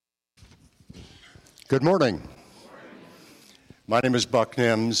Good morning. My name is Buck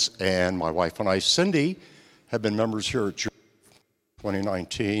Nims, and my wife and I, Cindy, have been members here at Church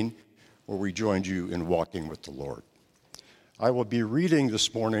 2019, where we joined you in walking with the Lord. I will be reading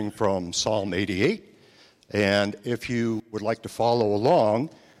this morning from Psalm 88, and if you would like to follow along,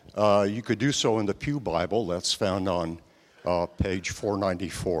 you could do so in the Pew Bible. That's found on page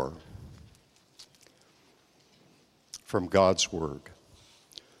 494 from God's Word.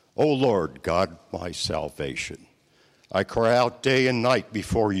 O Lord, God, my salvation, I cry out day and night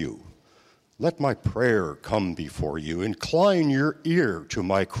before you. Let my prayer come before you. Incline your ear to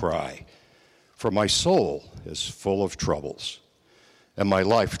my cry, for my soul is full of troubles, and my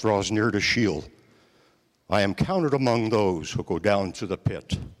life draws near to Sheol. I am counted among those who go down to the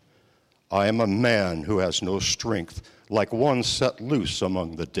pit. I am a man who has no strength, like one set loose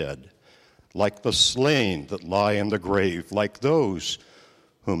among the dead, like the slain that lie in the grave, like those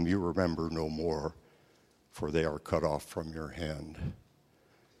whom you remember no more, for they are cut off from your hand.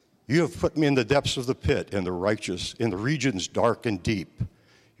 You have put me in the depths of the pit, in the regions dark and deep.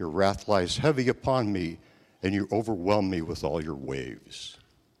 Your wrath lies heavy upon me, and you overwhelm me with all your waves.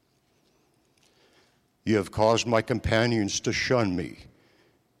 You have caused my companions to shun me.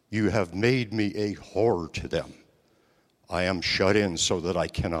 You have made me a horror to them. I am shut in so that I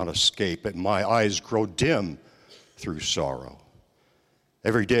cannot escape, and my eyes grow dim through sorrow.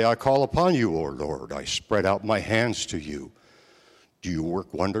 Every day I call upon you, O Lord. I spread out my hands to you. Do you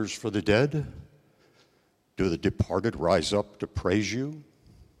work wonders for the dead? Do the departed rise up to praise you?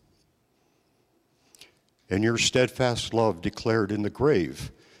 And your steadfast love declared in the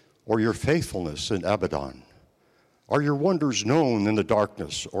grave, or your faithfulness in Abaddon? Are your wonders known in the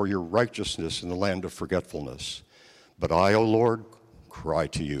darkness, or your righteousness in the land of forgetfulness? But I, O Lord, cry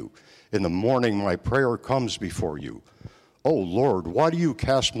to you. In the morning my prayer comes before you. O Lord, why do you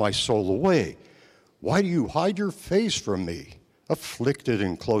cast my soul away? Why do you hide your face from me? Afflicted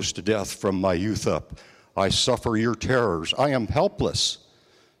and close to death from my youth up, I suffer your terrors. I am helpless.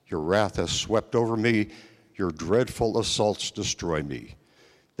 Your wrath has swept over me. Your dreadful assaults destroy me.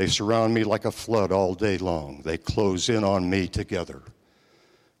 They surround me like a flood all day long. They close in on me together.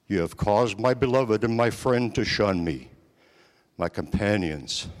 You have caused my beloved and my friend to shun me. My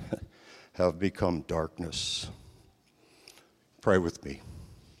companions have become darkness. Pray with me.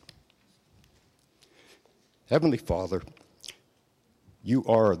 Heavenly Father, you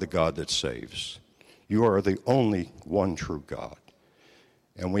are the God that saves. You are the only one true God.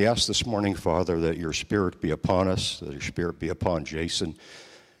 And we ask this morning, Father, that your Spirit be upon us, that your Spirit be upon Jason,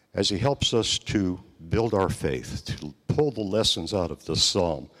 as he helps us to build our faith, to pull the lessons out of this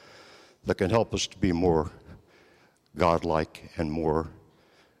psalm that can help us to be more godlike and more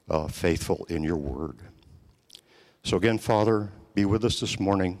faithful in your word. So again, Father, be with us this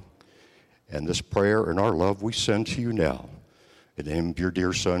morning, and this prayer and our love we send to you now. In the name of your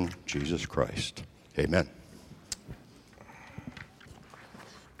dear Son, Jesus Christ. Amen.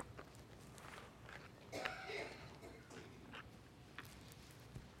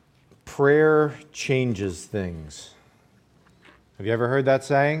 Prayer changes things. Have you ever heard that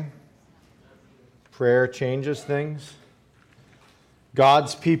saying? Prayer changes things.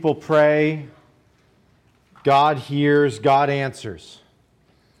 God's people pray. God hears, God answers.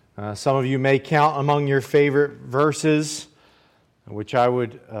 Some of you may count among your favorite verses, which I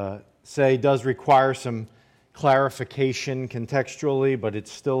would say does require some clarification contextually, but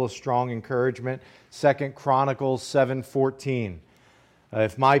it's still a strong encouragement. 2 Chronicles 7:14.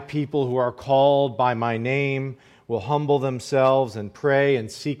 If my people who are called by my name will humble themselves and pray and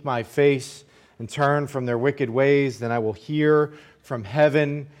seek my face and turn from their wicked ways, then I will hear from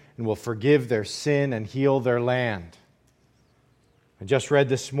heaven and will forgive their sin and heal their land. I just read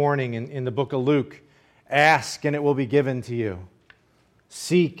this morning in the book of Luke, ask and it will be given to you.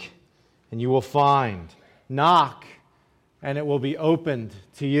 Seek and you will find. Knock and it will be opened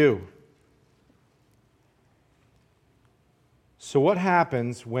to you. So what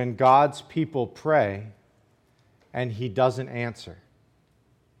happens when God's people pray and he doesn't answer?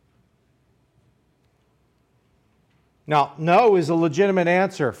 Now, no is a legitimate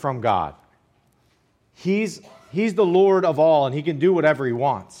answer from God. He's the Lord of all, and he can do whatever he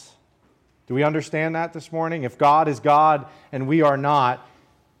wants. Do we understand that this morning? If God is God and we are not,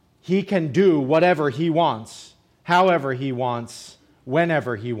 he can do whatever he wants, however he wants,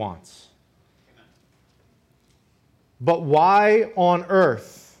 whenever he wants. But why on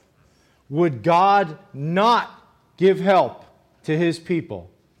earth would God not give help to his people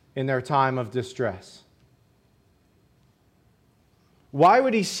in their time of distress? Why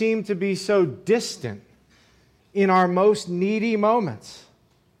would he seem to be so distant in our most needy moments?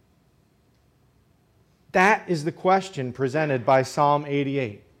 That is the question presented by Psalm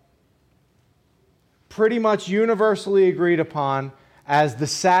 88. Pretty much universally agreed upon as the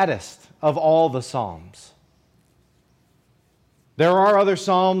saddest of all the Psalms. There are other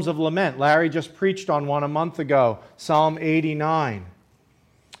Psalms of lament. Larry just preached on one a month ago, Psalm 89.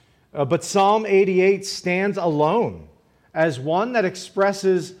 But Psalm 88 stands alone as one that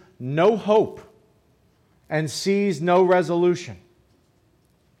expresses no hope and sees no resolution.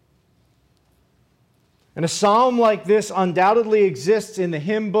 And a psalm like this undoubtedly exists in the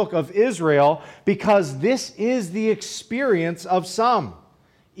hymn book of Israel because this is the experience of some,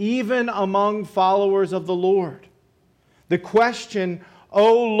 even among followers of the Lord. The question,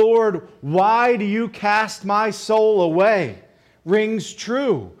 "O Lord, why do you cast my soul away?" rings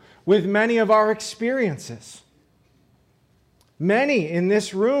true with many of our experiences. Many in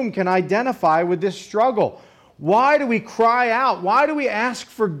this room can identify with this struggle. Why do we cry out? Why do we ask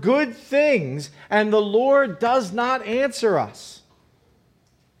for good things and the Lord does not answer us?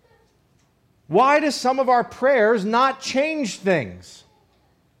 Why do some of our prayers not change things?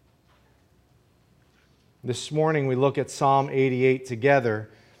 This morning we look at Psalm 88 together,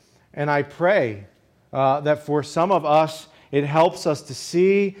 and I pray that for some of us it helps us to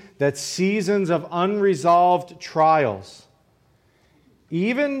see that seasons of unresolved trials,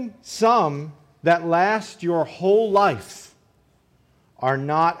 even some that last your whole life, are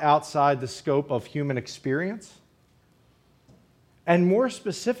not outside the scope of human experience. And more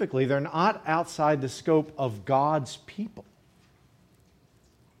specifically, they're not outside the scope of God's people.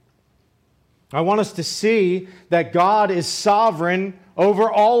 I want us to see that God is sovereign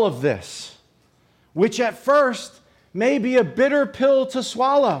over all of this, which at first may be a bitter pill to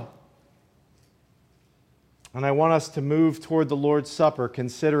swallow. And I want us to move toward the Lord's Supper,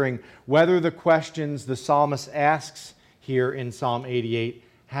 considering whether the questions the psalmist asks here in Psalm 88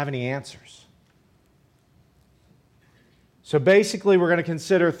 have any answers. So basically, we're going to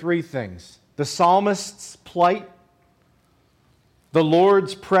consider three things: the psalmist's plight, the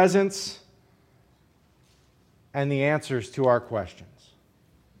Lord's presence, and the answers to our questions.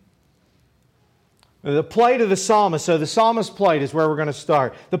 The plight of the psalmist. So the psalmist's plight is where we're going to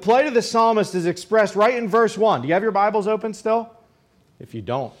start. The plight of the psalmist is expressed right in verse 1. Do you have your Bibles open still? If you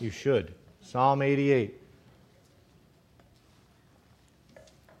don't, you should. Psalm 88.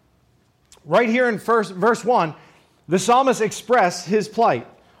 Right here in verse 1, the psalmist expressed his plight.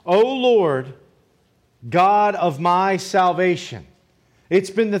 "O Lord, God of my salvation."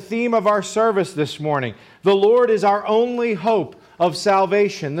 It's been the theme of our service this morning. The Lord is our only hope of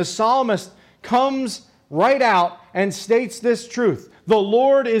salvation. The psalmist comes right out and states this truth: the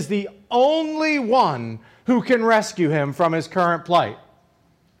Lord is the only one who can rescue him from his current plight.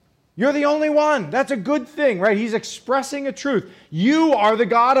 You're the only one. That's a good thing, right? He's expressing a truth. You are the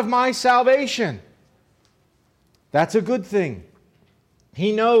God of my salvation. That's a good thing.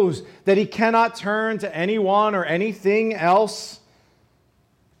 He knows that he cannot turn to anyone or anything else.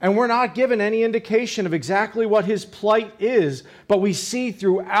 And we're not given any indication of exactly what his plight is, but we see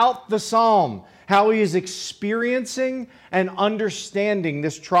throughout the psalm how he is experiencing and understanding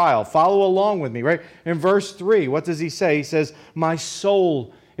this trial. Follow along with me, right? In verse 3, what does he say? He says, "My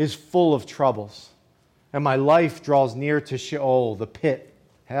soul is full of troubles, and my life draws near to Sheol," the pit,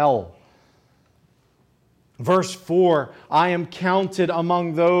 hell. Verse 4, "I am counted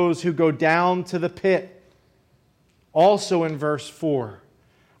among those who go down to the pit." Also in verse 4,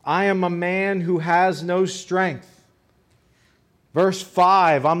 "I am a man who has no strength." Verse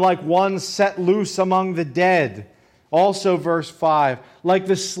 5, "I'm like one set loose among the dead." Also verse 5, "Like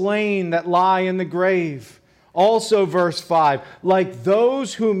the slain that lie in the grave." Also verse 5, "Like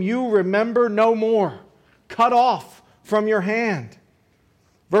those whom you remember no more, cut off from your hand."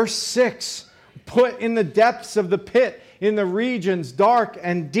 Verse 6, "Put in the depths of the pit, in the regions dark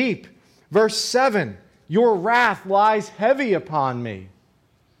and deep." Verse 7, "Your wrath lies heavy upon me."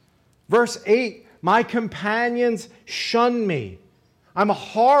 Verse 8, "My companions shun me. I'm a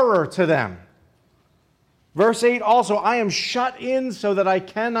horror to them." Verse 8 also, "I am shut in so that I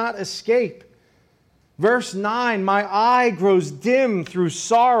cannot escape." Verse 9, "My eye grows dim through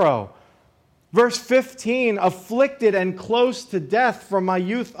sorrow." Verse 15, "Afflicted and close to death from my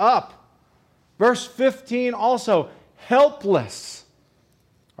youth up." Verse 15 also, "Helpless."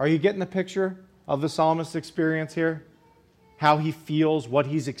 Are you getting the picture of the psalmist's experience here? How he feels, what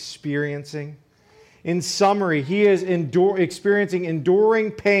he's experiencing. In summary, he is experiencing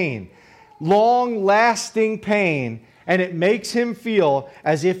enduring pain, long-lasting pain, and it makes him feel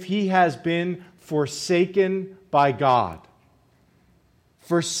as if he has been forsaken by God.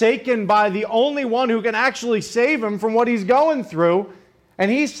 Forsaken by the only one who can actually save him from what he's going through.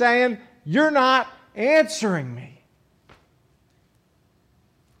 And he's saying, "You're not answering me.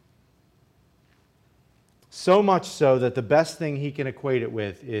 So much so that the best thing he can equate it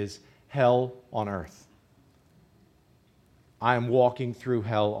with is hell on earth. I am walking through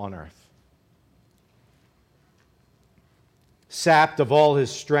hell on earth. Sapped of all his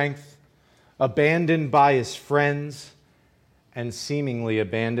strength, abandoned by his friends, and seemingly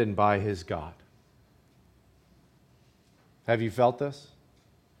abandoned by his God. Have you felt this?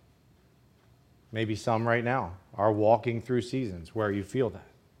 Maybe some right now are walking through seasons where you feel that.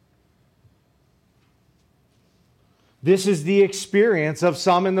 This is the experience of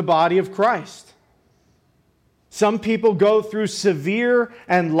some in the body of Christ. Some people go through severe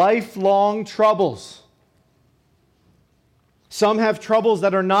and lifelong troubles. Some have troubles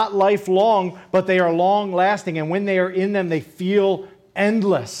that are not lifelong, but they are long-lasting, and when they are in them, they feel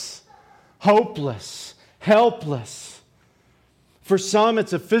endless, hopeless, helpless. For some,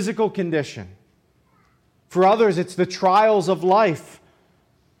 it's a physical condition. For others, it's the trials of life.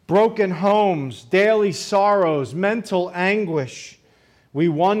 Broken homes, daily sorrows, mental anguish. We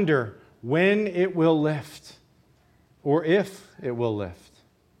wonder when it will lift, or if it will lift.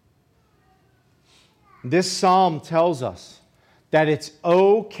 This psalm tells us that it's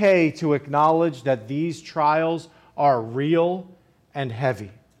okay to acknowledge that these trials are real and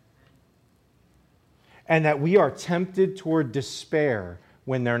heavy, and that we are tempted toward despair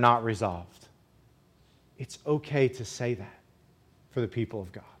when they're not resolved. It's okay to say that for the people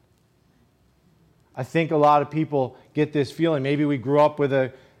of God. I think a lot of people get this feeling. Maybe we grew up with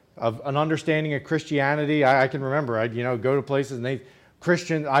an understanding of Christianity. I can remember, I'd go to places and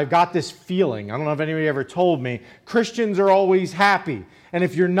Christians, I've got this feeling. I don't know if anybody ever told me, Christians are always happy. And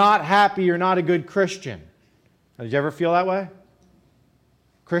if you're not happy, you're not a good Christian. Did you ever feel that way?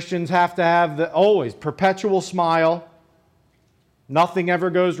 Christians have to have the always perpetual smile. Nothing ever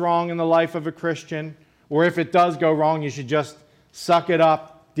goes wrong in the life of a Christian. Or if it does go wrong, you should just suck it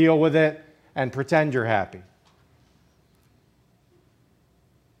up, deal with it, and pretend you're happy.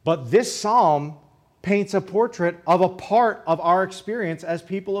 But this psalm paints a portrait of a part of our experience as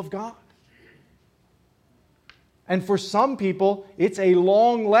people of God. And for some people, it's a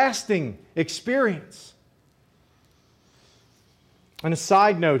long-lasting experience. And a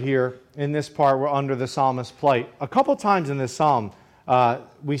side note here, in this part, we're under the psalmist's plight. A couple times in this psalm,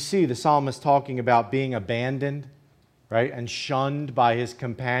 we see the psalmist talking about being abandoned, right, and shunned by his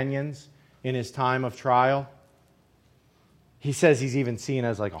companions in his time of trial. He says he's even seen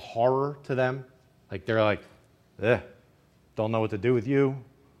as like a horror to them. Like they're like, don't know what to do with you.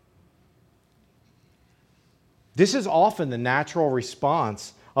 This is often the natural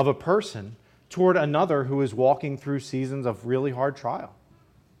response of a person toward another who is walking through seasons of really hard trial.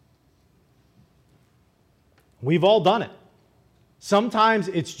 We've all done it. Sometimes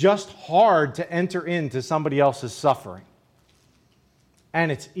it's just hard to enter into somebody else's suffering.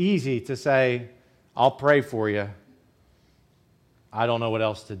 And it's easy to say, I'll pray for you. I don't know what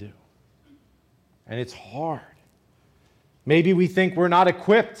else to do. And it's hard. Maybe we think we're not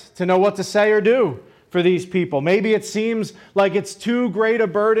equipped to know what to say or do for these people. Maybe it seems like it's too great a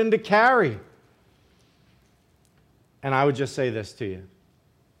burden to carry. And I would just say this to you.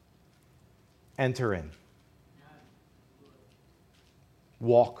 Enter in.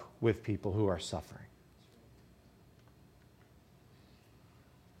 Walk with people who are suffering.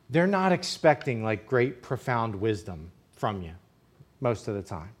 They're not expecting like great, profound wisdom from you most of the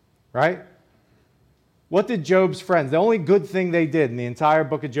time, right? What did Job's friends, the only good thing they did in the entire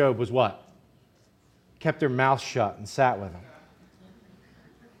book of Job was what? Kept their mouth shut and sat with him.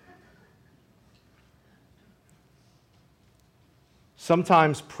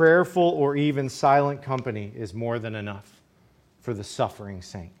 Sometimes prayerful or even silent company is more than enough for the suffering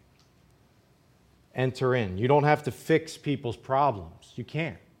saint. Enter in. You don't have to fix people's problems. You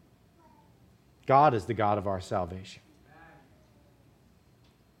can't. God is the God of our salvation.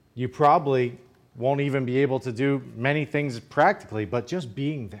 You probably won't even be able to do many things practically, but just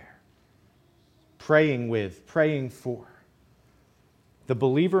being there, praying with, praying for. The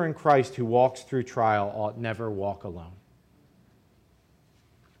believer in Christ who walks through trial ought never walk alone.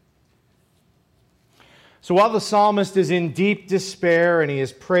 So while the psalmist is in deep despair and he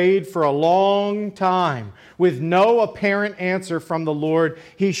has prayed for a long time with no apparent answer from the Lord,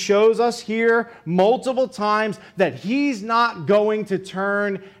 he shows us here multiple times that he's not going to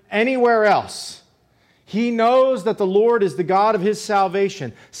turn anywhere else. He knows that the Lord is the God of his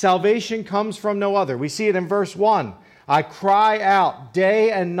salvation. Salvation comes from no other. We see it in verse 1. I cry out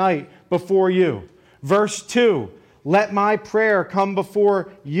day and night before you. Verse 2. Let my prayer come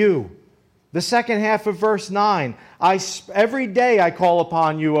before you. The second half of verse 9, every day I call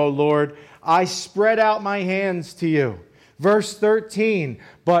upon you, O Lord. I spread out my hands to you. Verse 13,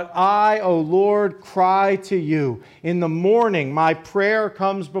 but I, O Lord, cry to you. In the morning, my prayer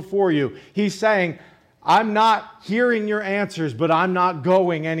comes before you. He's saying, I'm not hearing your answers, but I'm not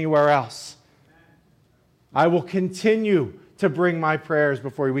going anywhere else. I will continue to bring my prayers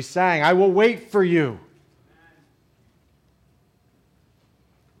before you. We sang, I will wait for you.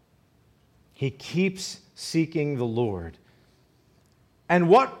 He keeps seeking the Lord. And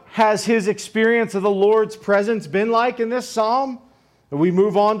what has his experience of the Lord's presence been like in this psalm? We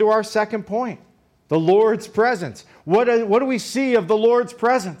move on to our second point, the Lord's presence. What do we see of the Lord's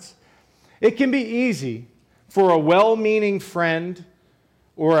presence? It can be easy for a well-meaning friend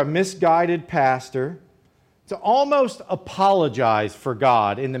or a misguided pastor to almost apologize for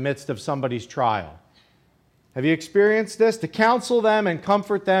God in the midst of somebody's trial. Have you experienced this? To counsel them and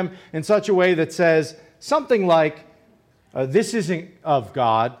comfort them in such a way that says something like, this isn't of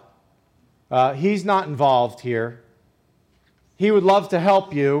God. He's not involved here. He would love to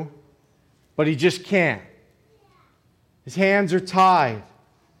help you, but he just can't. His hands are tied.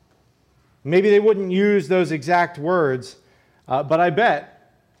 Maybe they wouldn't use those exact words, but I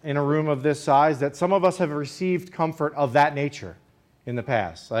bet in a room of this size that some of us have received comfort of that nature in the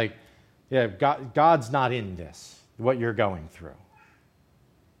past. Like, yeah, God's not in this, what you're going through.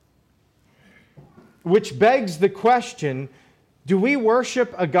 Which begs the question, do we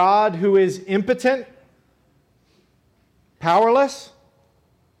worship a God who is impotent? Powerless?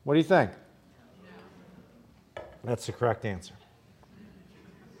 What do you think? That's the correct answer.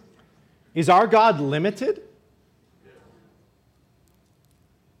 Is our God limited?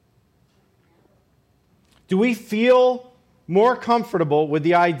 Do we feel more comfortable with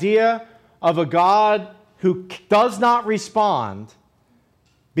the idea of a God who does not respond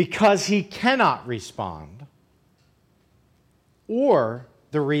because he cannot respond, or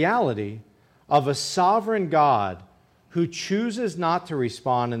the reality of a sovereign God who chooses not to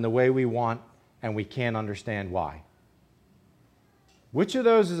respond in the way we want and we can't understand why? Which of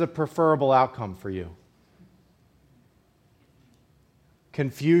those is a preferable outcome for you?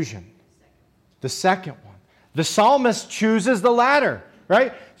 Confusion. The second one. The psalmist chooses the latter,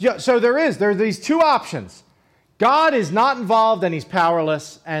 right? So there are these two options. God is not involved and he's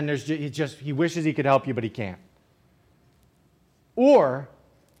powerless, and he wishes he could help you, but he can't. Or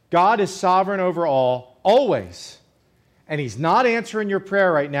God is sovereign over all, always, and he's not answering your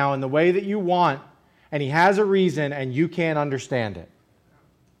prayer right now in the way that you want, and he has a reason and you can't understand it.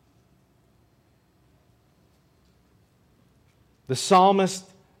 The psalmist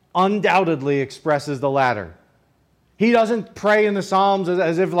undoubtedly expresses the latter. He doesn't pray in the Psalms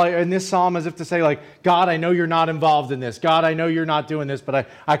as if to say, like, God, I know you're not involved in this. God, I know you're not doing this, but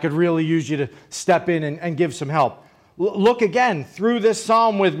I could really use you to step in and give some help. Look again through this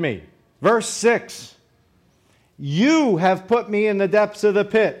psalm with me. Verse 6. You have put me in the depths of the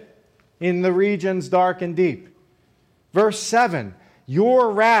pit, in the regions dark and deep. Verse 7. Your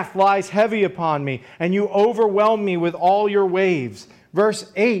wrath lies heavy upon me, and you overwhelm me with all your waves.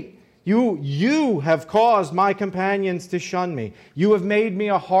 Verse 8. You have caused my companions to shun me. You have made me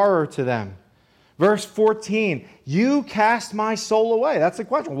a horror to them. Verse 14, you cast my soul away. That's the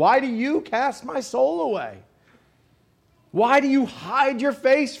question. Why do you cast my soul away? Why do you hide your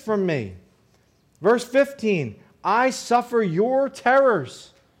face from me? Verse 15, I suffer your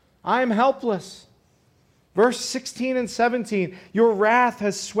terrors. I am helpless. Verse 16 and 17, your wrath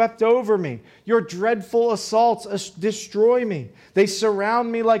has swept over me. Your dreadful assaults destroy me. They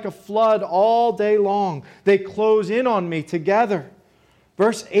surround me like a flood all day long. They close in on me together.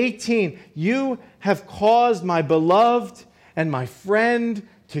 Verse 18, you have caused my beloved and my friend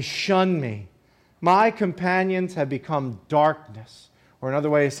to shun me. My companions have become darkness. Or another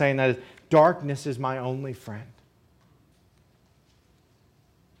way of saying that is, darkness is my only friend.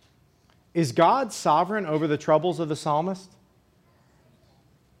 Is God sovereign over the troubles of the psalmist?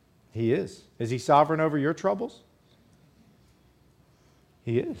 He is. Is he sovereign over your troubles?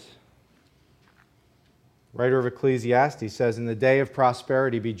 He is. Writer of Ecclesiastes says, in the day of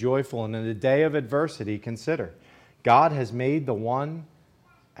prosperity be joyful, and in the day of adversity consider. God has made the one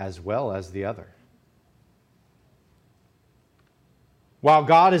as well as the other. While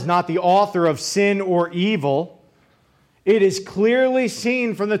God is not the author of sin or evil, it is clearly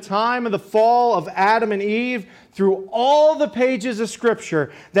seen from the time of the fall of Adam and Eve through all the pages of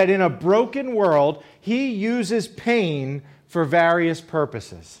Scripture that in a broken world, he uses pain for various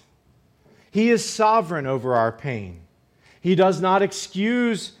purposes. He is sovereign over our pain. He does not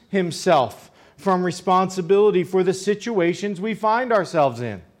excuse himself from responsibility for the situations we find ourselves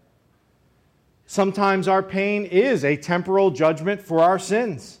in. Sometimes our pain is a temporal judgment for our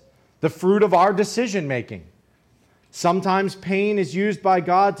sins. the fruit of our decision making. Sometimes pain is used by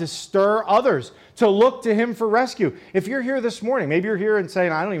God to stir others to look to Him for rescue. If you're here this morning, maybe you're here and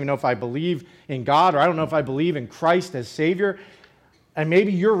saying, I don't even know if I believe in God, or I don't know if I believe in Christ as Savior. And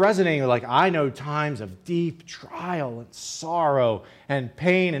maybe you're resonating like, I know times of deep trial and sorrow and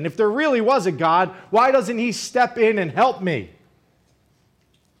pain. And if there really was a God, why doesn't He step in and help me?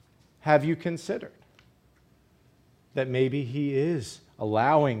 Have you considered that maybe He is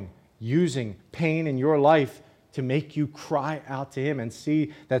using pain in your life to make you cry out to Him and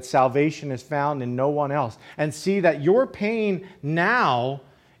see that salvation is found in no one else, and see that your pain now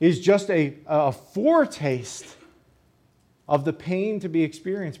is just a foretaste of the pain to be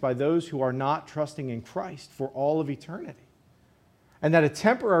experienced by those who are not trusting in Christ for all of eternity, and that a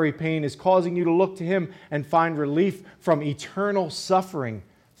temporary pain is causing you to look to Him and find relief from eternal suffering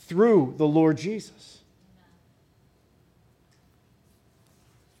through the Lord Jesus.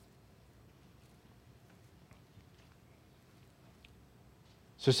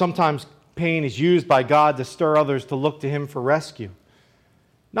 So sometimes pain is used by God to stir others to look to Him for rescue.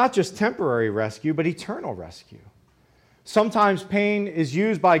 Not just temporary rescue, but eternal rescue. Sometimes pain is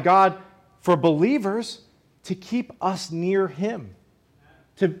used by God for believers to keep us near Him,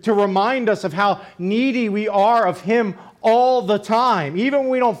 to remind us of how needy we are of Him all the time, even when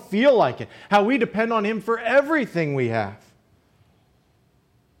we don't feel like it, how we depend on Him for everything we have.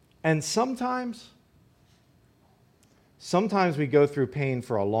 And sometimes we go through pain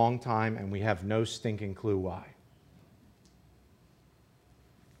for a long time and we have no stinking clue why.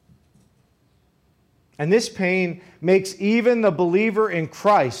 And this pain makes even the believer in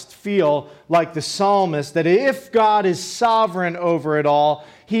Christ feel like the psalmist, that if God is sovereign over it all,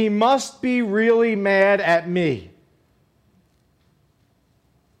 He must be really mad at me.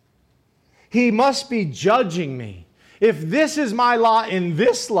 He must be judging me. If this is my lot in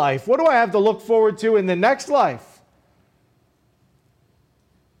this life, what do I have to look forward to in the next life?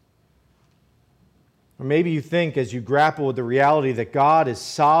 Or maybe you think, as you grapple with the reality that God is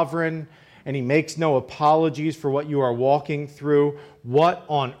sovereign and He makes no apologies for what you are walking through, what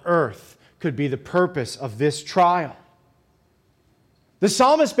on earth could be the purpose of this trial? The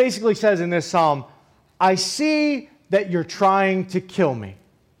psalmist basically says in this psalm, I see that you're trying to kill me,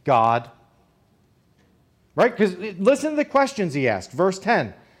 God. Right? Because listen to the questions he asked. Verse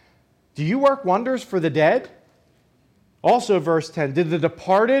 10, do you work wonders for the dead? Also, verse 10, did the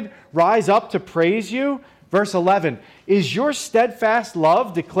departed rise up to praise you? Verse 11, is your steadfast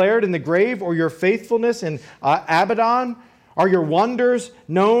love declared in the grave, or your faithfulness in Abaddon? Are your wonders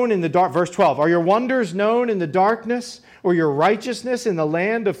known in the dark? Verse 12, are your wonders known in the darkness, or your righteousness in the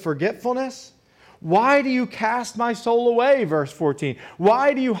land of forgetfulness? Why do you cast my soul away? Verse 14.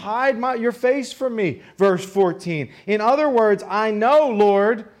 Why do you hide your face from me? Verse 14. In other words, I know,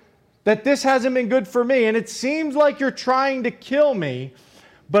 Lord, that this hasn't been good for me, and it seems like you're trying to kill me,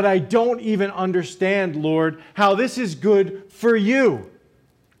 but I don't even understand, Lord, how this is good for you.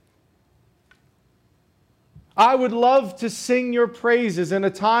 I would love to sing your praises in a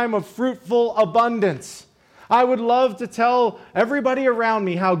time of fruitful abundance. I would love to tell everybody around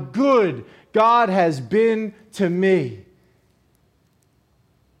me how good God has been to me.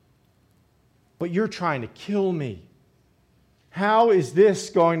 But you're trying to kill me. How is this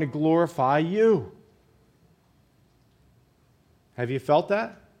going to glorify you? Have you felt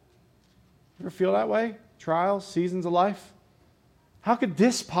that? Ever feel that way? Trials, seasons of life? How could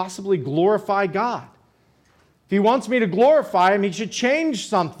this possibly glorify God? If He wants me to glorify Him, He should change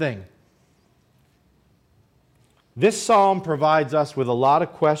something. This psalm provides us with a lot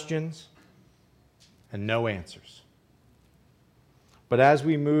of questions and no answers. But as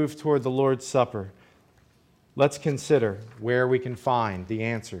we move toward the Lord's Supper, let's consider where we can find the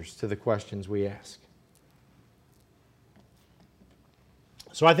answers to the questions we ask.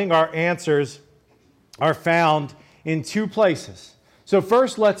 So I think our answers are found in two places. So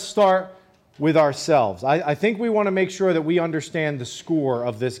first, let's start with ourselves. I think we want to make sure that we understand the score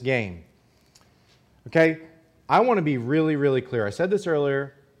of this game. Okay? I want to be really, really clear. I said this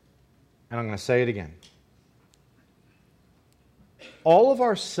earlier, and I'm going to say it again. All of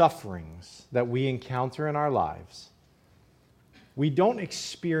our sufferings that we encounter in our lives, we don't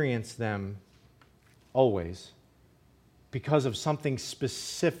experience them always because of something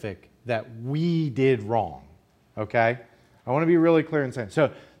specific that we did wrong. Okay? I want to be really clear in saying.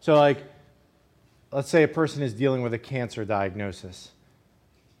 So like, let's say a person is dealing with a cancer diagnosis.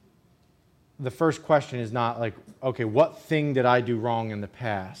 The first question is not like, okay, what thing did I do wrong in the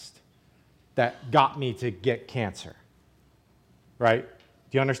past that got me to get cancer? Right?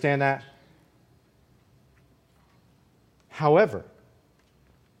 Do you understand that? However,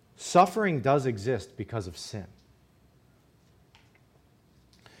 suffering does exist because of sin.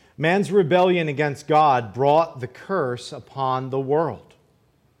 Man's rebellion against God brought the curse upon the world.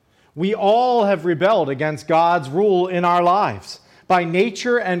 We all have rebelled against God's rule in our lives. By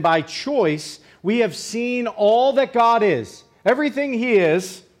nature and by choice, we have seen all that God is, everything He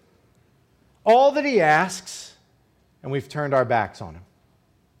is, all that He asks, and we've turned our backs on Him.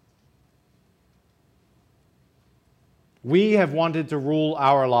 We have wanted to rule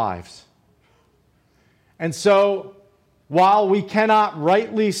our lives. And so, while we cannot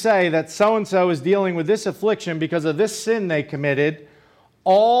rightly say that so-and-so is dealing with this affliction because of this sin they committed,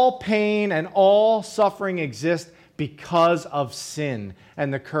 all pain and all suffering exist because of sin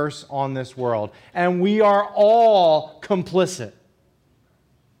and the curse on this world. And we are all complicit.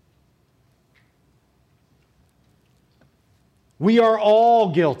 We are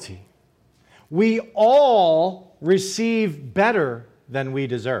all guilty. We all receive better than we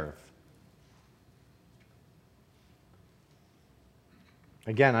deserve.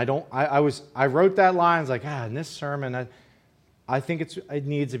 Again, I wrote that line. I was like, in this sermon, I think it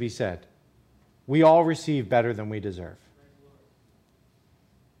needs to be said. We all receive better than we deserve.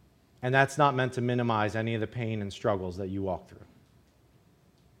 And that's not meant to minimize any of the pain and struggles that you walk through.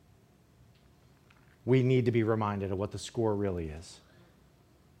 We need to be reminded of what the score really is.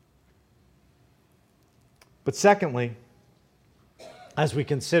 But secondly, as we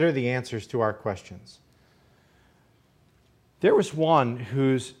consider the answers to our questions, there was one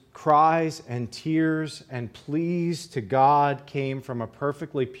whose cries and tears and pleas to God came from a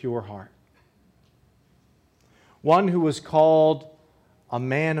perfectly pure heart. One who was called a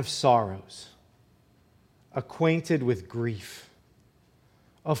man of sorrows, acquainted with grief,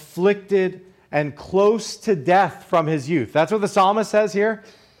 afflicted and close to death from his youth. That's what the psalmist says here.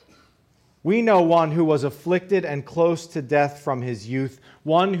 We know one who was afflicted and close to death from his youth,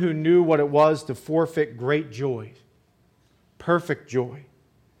 one who knew what it was to forfeit great joy, perfect joy,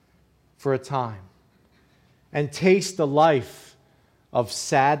 for a time, and taste the life of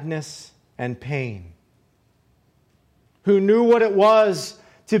sadness and pain, who knew what it was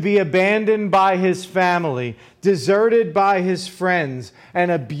to be abandoned by his family, deserted by his friends,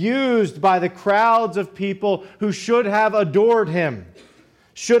 and abused by the crowds of people who should have adored him,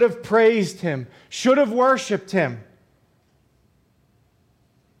 should have praised him, should have worshiped him.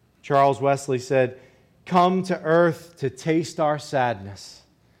 Charles Wesley said, "Come to earth to taste our sadness,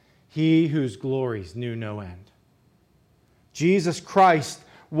 he whose glories knew no end." Jesus Christ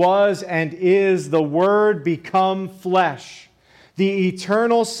was and is the Word become flesh. The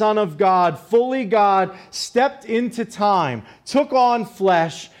eternal Son of God, fully God, stepped into time, took on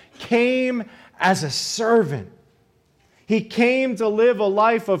flesh, came as a servant. He came to live a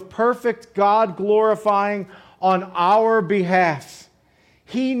life of perfect God glorifying on our behalf.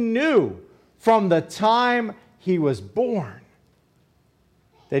 He knew from the time he was born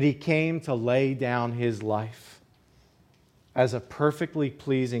that he came to lay down his life as a perfectly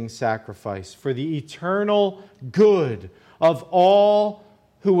pleasing sacrifice for the eternal good of all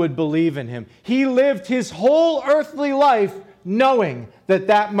who would believe in him. He lived his whole earthly life knowing that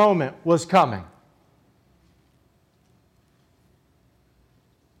that moment was coming.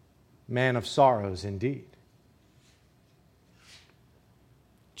 Man of sorrows indeed.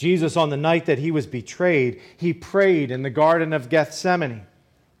 Jesus, on the night that he was betrayed, he prayed in the Garden of Gethsemane.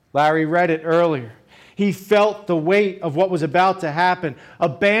 Larry read it earlier. He felt the weight of what was about to happen.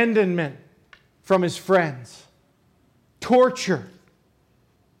 Abandonment from his friends. Torture.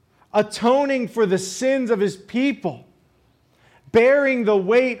 Atoning for the sins of his people. Bearing the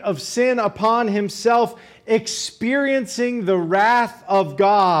weight of sin upon himself. Experiencing the wrath of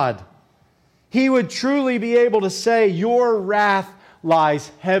God. He would truly be able to say, "Your wrath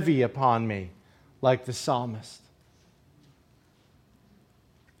lies heavy upon me," like the psalmist.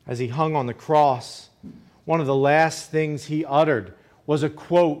 As he hung on the cross, one of the last things he uttered was a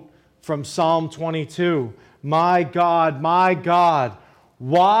quote from Psalm 22. My God,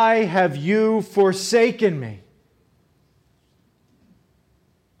 why have you forsaken me?"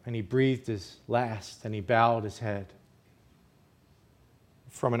 And he breathed his last and he bowed his head.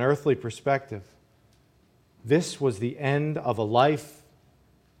 From an earthly perspective, this was the end of a life,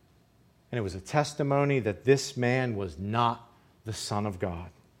 and it was a testimony that this man was not the Son of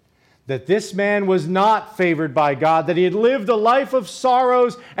God. That this man was not favored by God, that he had lived a life of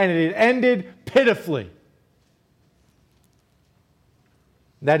sorrows and it had ended pitifully.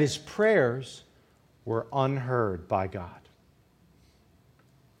 That his prayers were unheard by God.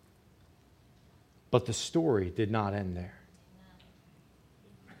 But the story did not end there.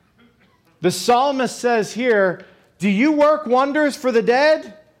 The psalmist says here, "Do you work wonders for the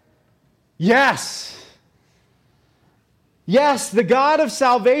dead? Yes. Yes, the God of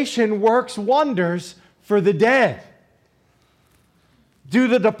salvation works wonders for the dead. Do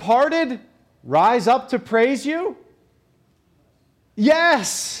the departed rise up to praise you?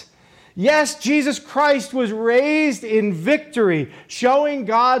 Yes. Yes, Jesus Christ was raised in victory, showing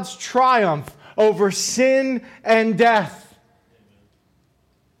God's triumph over sin and death.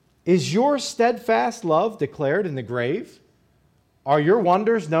 Is your steadfast love declared in the grave? Are your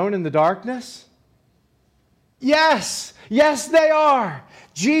wonders known in the darkness? Yes, yes they are.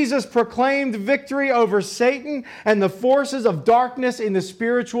 Jesus proclaimed victory over Satan and the forces of darkness in the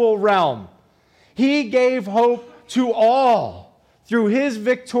spiritual realm. He gave hope to all through His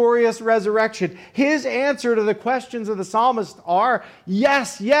victorious resurrection. His answer to the questions of the psalmist are,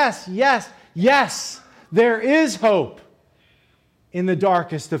 yes, yes, yes, yes. There is hope in the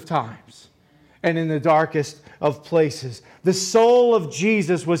darkest of times and in the darkest of places. The soul of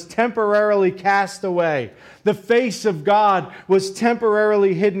Jesus was temporarily cast away. The face of God was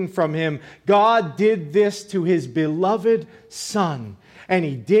temporarily hidden from Him. God did this to His beloved Son, and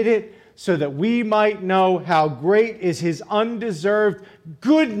He did it so that we might know how great is His undeserved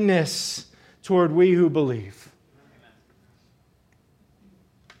goodness toward we who believe.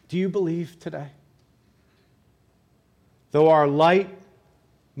 Do you believe today? Though our light,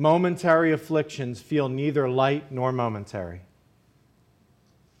 momentary afflictions feel neither light nor momentary.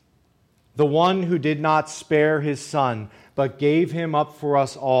 The one who did not spare His Son, but gave Him up for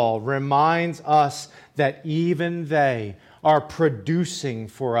us all, reminds us that even they are producing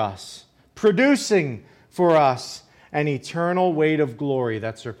for us an eternal weight of glory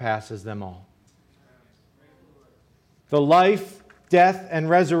that surpasses them all. The life, death, and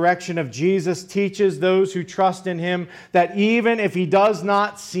resurrection of Jesus teaches those who trust in Him that even if He does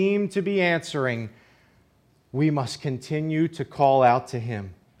not seem to be answering, we must continue to call out to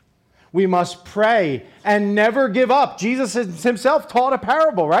Him. We must pray and never give up. Jesus Himself taught a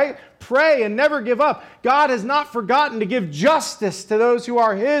parable, right? Pray and never give up. God has not forgotten to give justice to those who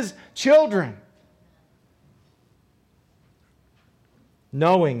are His children.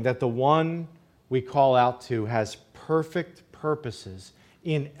 Knowing that the one we call out to has perfect purposes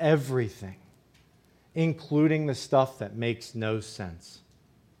in everything, including the stuff that makes no sense,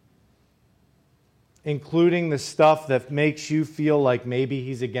 including the stuff that makes you feel like maybe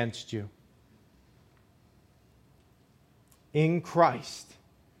He's against you. In Christ,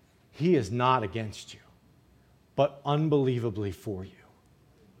 He is not against you, but unbelievably for you.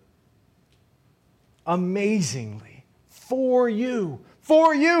 Amazingly, for you.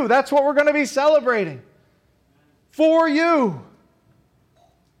 For you. That's what we're going to be celebrating. For you.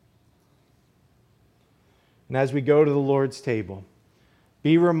 And as we go to the Lord's table,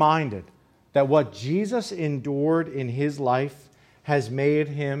 be reminded that what Jesus endured in His life has made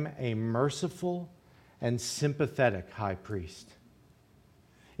Him a merciful and sympathetic high priest.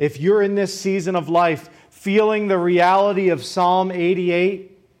 If you're in this season of life feeling the reality of Psalm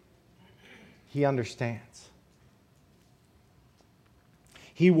 88, He understands.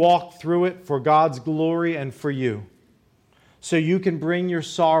 He walked through it for God's glory and for you, so you can bring your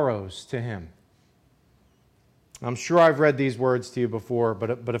sorrows to Him. I'm sure I've read these words to you before,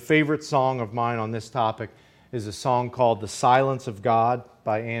 but a favorite song of mine on this topic is a song called "The Silence of God"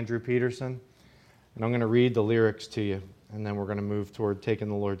 by Andrew Peterson. And I'm going to read the lyrics to you, and then we're going to move toward taking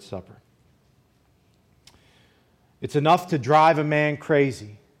the Lord's Supper. It's enough to drive a man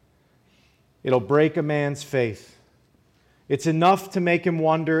crazy. It'll break a man's faith. It's enough to make him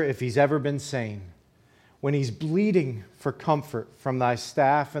wonder if he's ever been sane. When he's bleeding for comfort from thy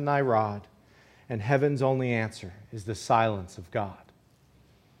staff and thy rod, and heaven's only answer is the silence of God.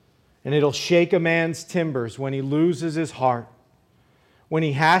 And it'll shake a man's timbers when he loses his heart, when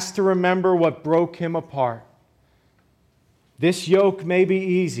he has to remember what broke him apart. This yoke may be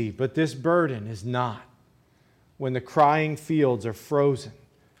easy, but this burden is not, when the crying fields are frozen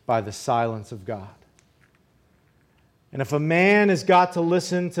by the silence of God. And if a man has got to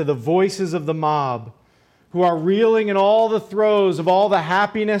listen to the voices of the mob who are reeling in all the throes of all the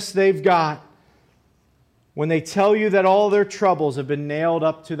happiness they've got, when they tell you that all their troubles have been nailed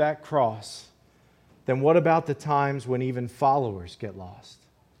up to that cross, then what about the times when even followers get lost?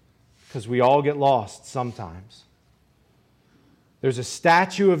 Because we all get lost sometimes. There's a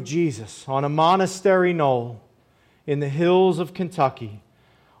statue of Jesus on a monastery knoll in the hills of Kentucky,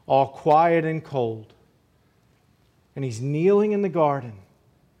 all quiet and cold. And He's kneeling in the garden,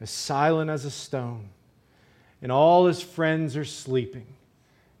 as silent as a stone. And all His friends are sleeping,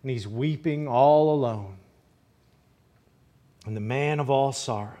 and He's weeping all alone. And the man of all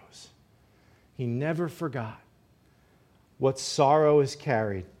sorrows, He never forgot what sorrow is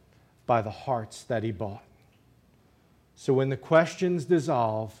carried by the hearts that he bought. So when the questions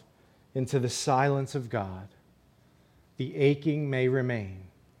dissolve into the silence of God, the aching may remain,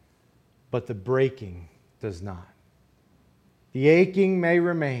 but the breaking does not. The aching may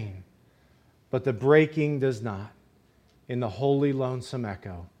remain, but the breaking does not, in the holy, lonesome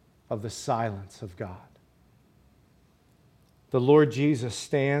echo of the silence of God. The Lord Jesus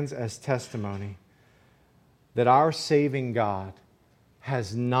stands as testimony that our saving God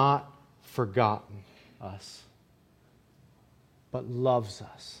has not forgotten us, but loves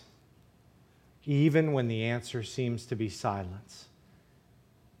us, even when the answer seems to be silence.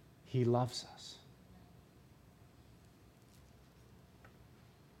 He loves us.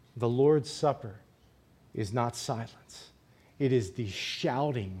 The Lord's Supper is not silence. It is the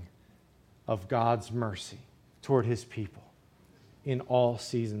shouting of God's mercy toward his people in all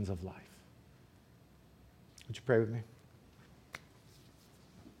seasons of life. Would you pray with me?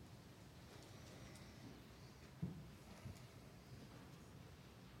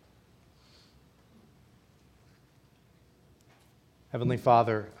 Heavenly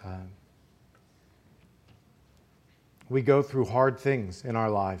Father, we go through hard things in our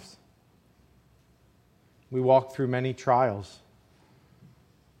lives. We walk through many trials.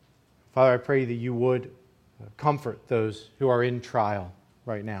 Father, I pray that you would comfort those who are in trial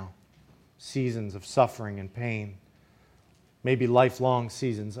right now, seasons of suffering and pain, maybe lifelong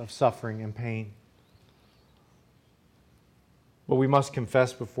seasons of suffering and pain. But we must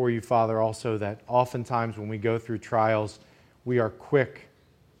confess before you, Father, also that oftentimes when we go through trials, we are quick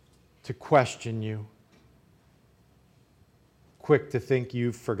to question you, quick to think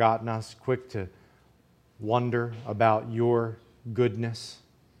you've forgotten us, quick to wonder about your goodness,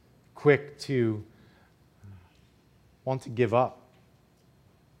 quick to want to give up.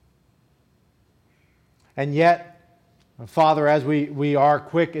 And yet, Father, as we are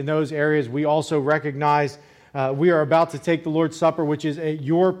quick in those areas, we also recognize we are about to take the Lord's Supper, which is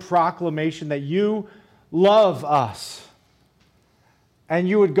your proclamation that you love us. And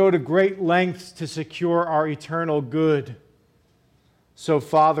you would go to great lengths to secure our eternal good. So,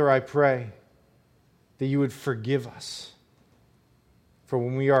 Father, I pray that you would forgive us for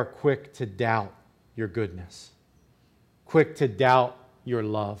when we are quick to doubt your goodness, quick to doubt your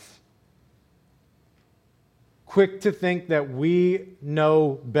love, quick to think that we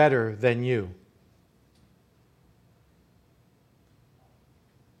know better than you.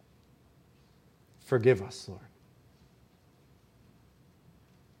 Forgive us, Lord.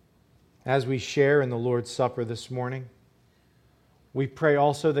 As we share in the Lord's Supper this morning, we pray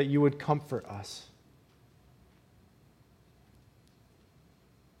also that you would comfort us.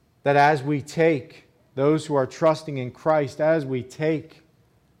 That as we take, those who are trusting in Christ, as we take,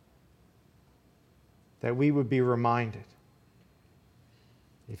 that we would be reminded,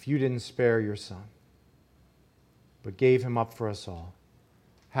 if you didn't spare your Son, but gave him up for us all,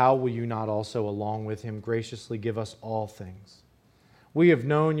 how will you not also, along with him, graciously give us all things? We have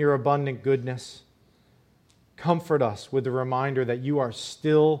known your abundant goodness. Comfort us with the reminder that you are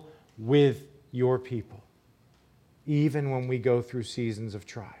still with your people, even when we go through seasons of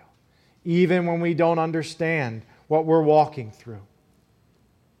trial, even when we don't understand what we're walking through.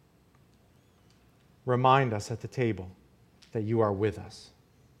 Remind us at the table that you are with us.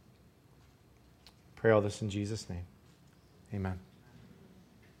 Pray all this in Jesus' name. Amen.